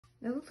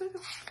That looks like a...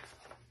 Is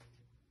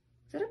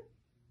that a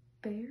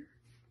bear?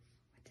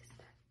 What is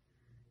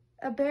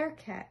that? A bear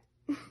cat.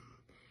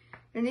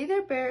 They're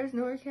neither bears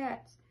nor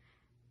cats.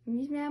 And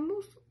these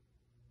mammals...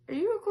 Are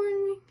you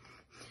recording me?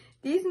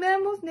 These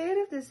mammals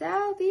native to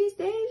Southeast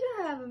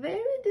Asia have a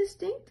very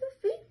distinctive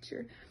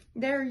feature.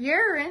 Their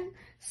urine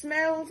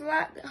smells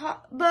like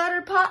hot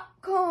butter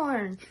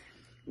popcorn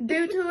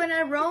due to an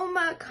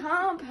aroma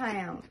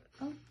compound.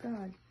 Oh,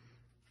 God.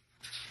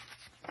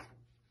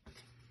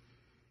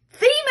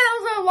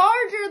 Females are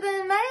larger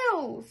than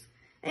males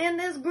in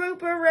this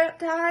group of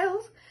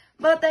reptiles,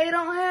 but they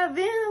don't have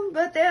venom,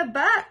 but their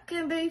bite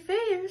can be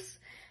fierce,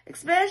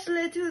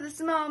 especially to the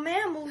small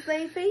mammals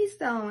they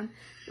feast on.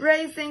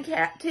 Raised in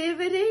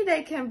captivity,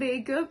 they can be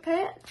good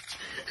pets.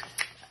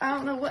 I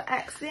don't know what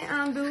accent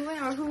I'm doing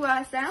or who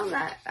I sound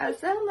like.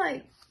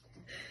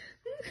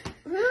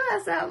 Who do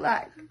I sound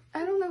like?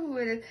 I don't know who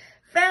it is.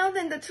 Found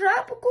in the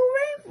tropical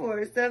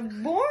rainforest of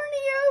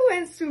Borneo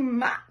and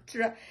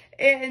Sumatra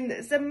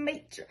in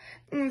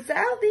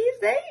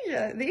Southeast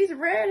Asia. These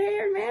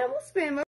red-haired mammals spend